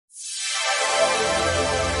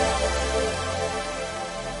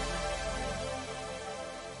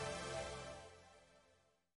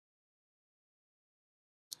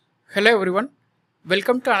Hello everyone,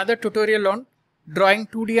 welcome to another tutorial on drawing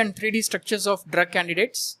 2D and 3D structures of drug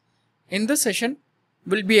candidates. In this session,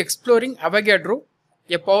 we'll be exploring Avogadro,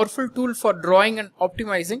 a powerful tool for drawing and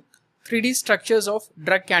optimizing 3D structures of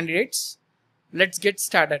drug candidates. Let's get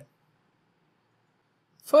started.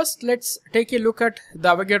 First, let's take a look at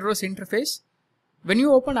the Avogadro's interface. When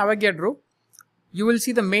you open Avogadro, you will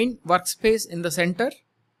see the main workspace in the center.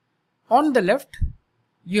 On the left,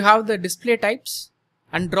 you have the display types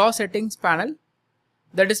and draw settings panel.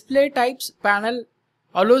 The display types panel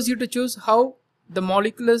allows you to choose how the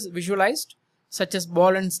molecule is visualized, such as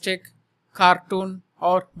ball and stick, cartoon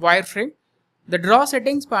or wireframe. The draw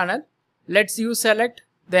settings panel lets you select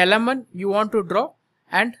the element you want to draw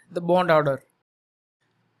and the bond order.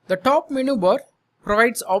 The top menu bar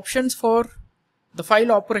provides options for the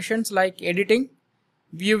file operations like editing,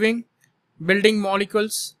 viewing, building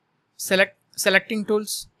molecules, selecting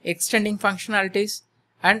tools, extending functionalities,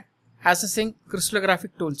 and assessing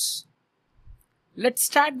crystallographic tools. Let's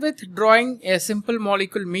start with drawing a simple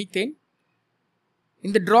molecule methane.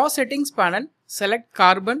 In the draw settings panel, select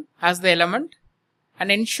carbon as the element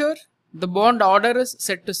and ensure the bond order is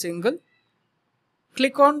set to single.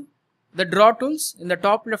 Click on the draw tools in the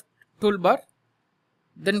top left toolbar.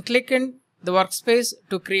 Then click in the workspace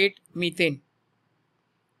to create methane.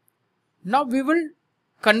 Now we will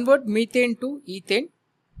convert methane to ethane.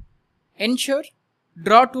 Ensure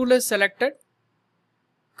draw tool is selected,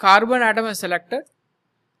 carbon atom is selected,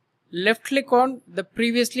 left click on the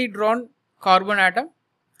previously drawn carbon atom,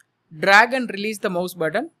 drag and release the mouse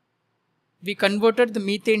button. We converted the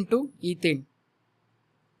methane to ethane.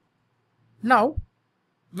 Now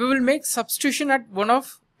we will make substitution at one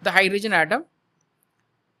of the hydrogen atom.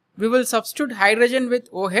 We will substitute hydrogen with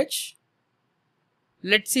OH.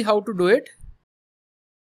 Let's see how to do it.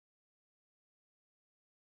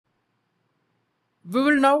 We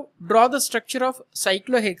will now draw the structure of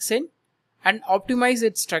cyclohexane and optimize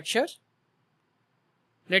its structure.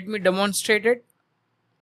 Let me demonstrate it.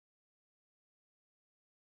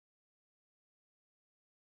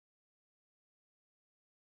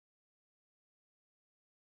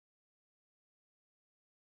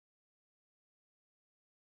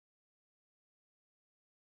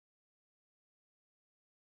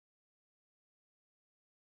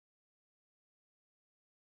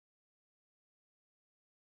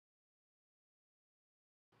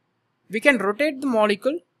 We can rotate the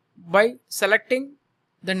molecule by selecting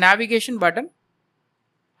the navigation button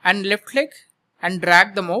and left click and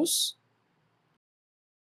drag the mouse.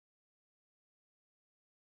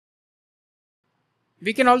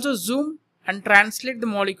 We can also zoom and translate the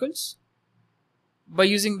molecules by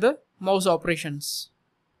using the mouse operations.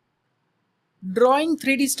 Drawing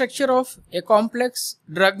 3D structure of a complex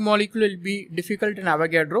drug molecule will be difficult in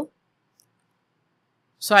Avogadro.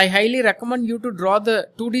 So I highly recommend you to draw the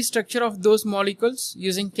 2D structure of those molecules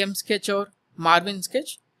using ChemSketch or Marvin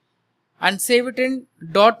Sketch and save it in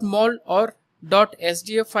 .mol or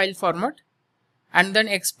 .sdf file format and then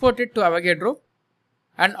export it to Avogadro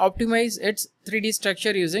and optimize its 3D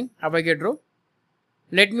structure using Avogadro.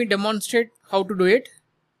 Let me demonstrate how to do it.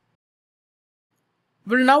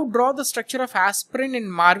 We'll now draw the structure of aspirin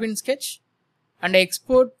in Marvin Sketch and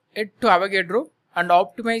export it to Avogadro and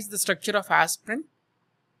optimize the structure of aspirin.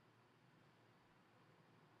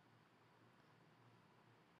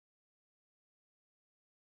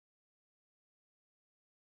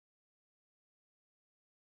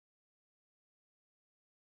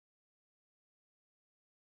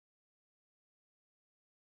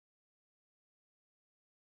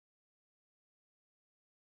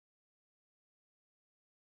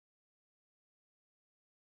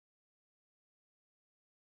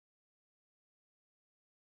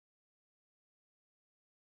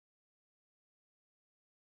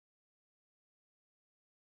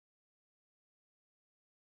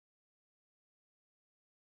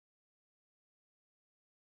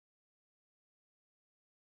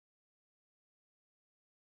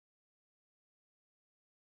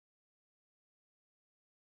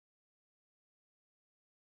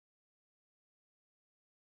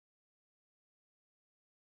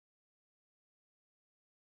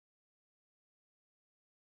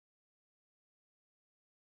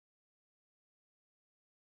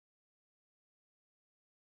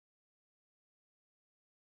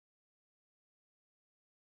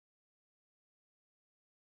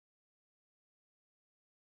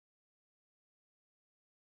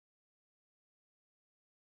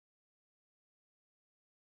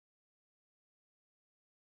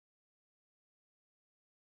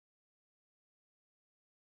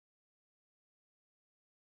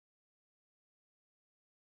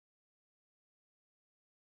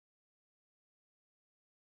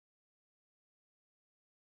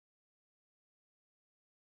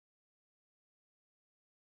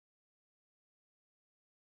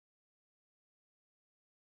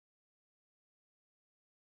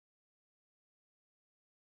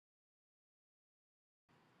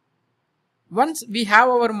 Once we have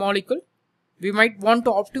our molecule, we might want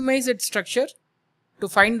to optimize its structure to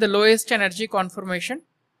find the lowest energy conformation.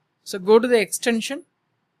 So go to the extension,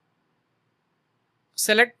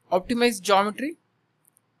 select optimize geometry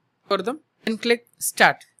for them and click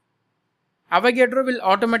start. Avogadro will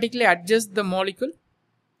automatically adjust the molecule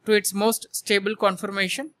to its most stable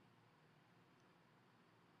conformation.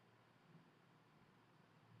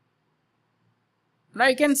 Now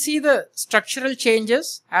you can see the structural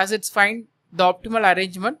changes as it's find the optimal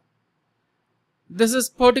arrangement. This is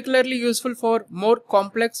particularly useful for more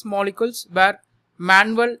complex molecules where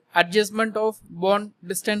manual adjustment of bond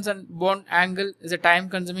distance and bond angle is a time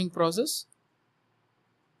consuming process.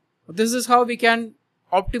 This is how we can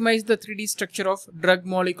optimize the 3D structure of drug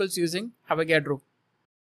molecules using Avogadro.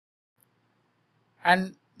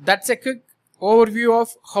 And that's a quick overview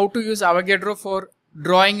of how to use Avogadro for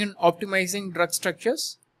drawing and optimizing drug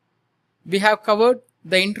structures. We have covered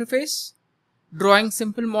the interface, drawing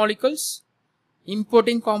simple molecules,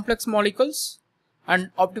 importing complex molecules,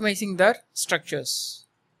 and optimizing their structures.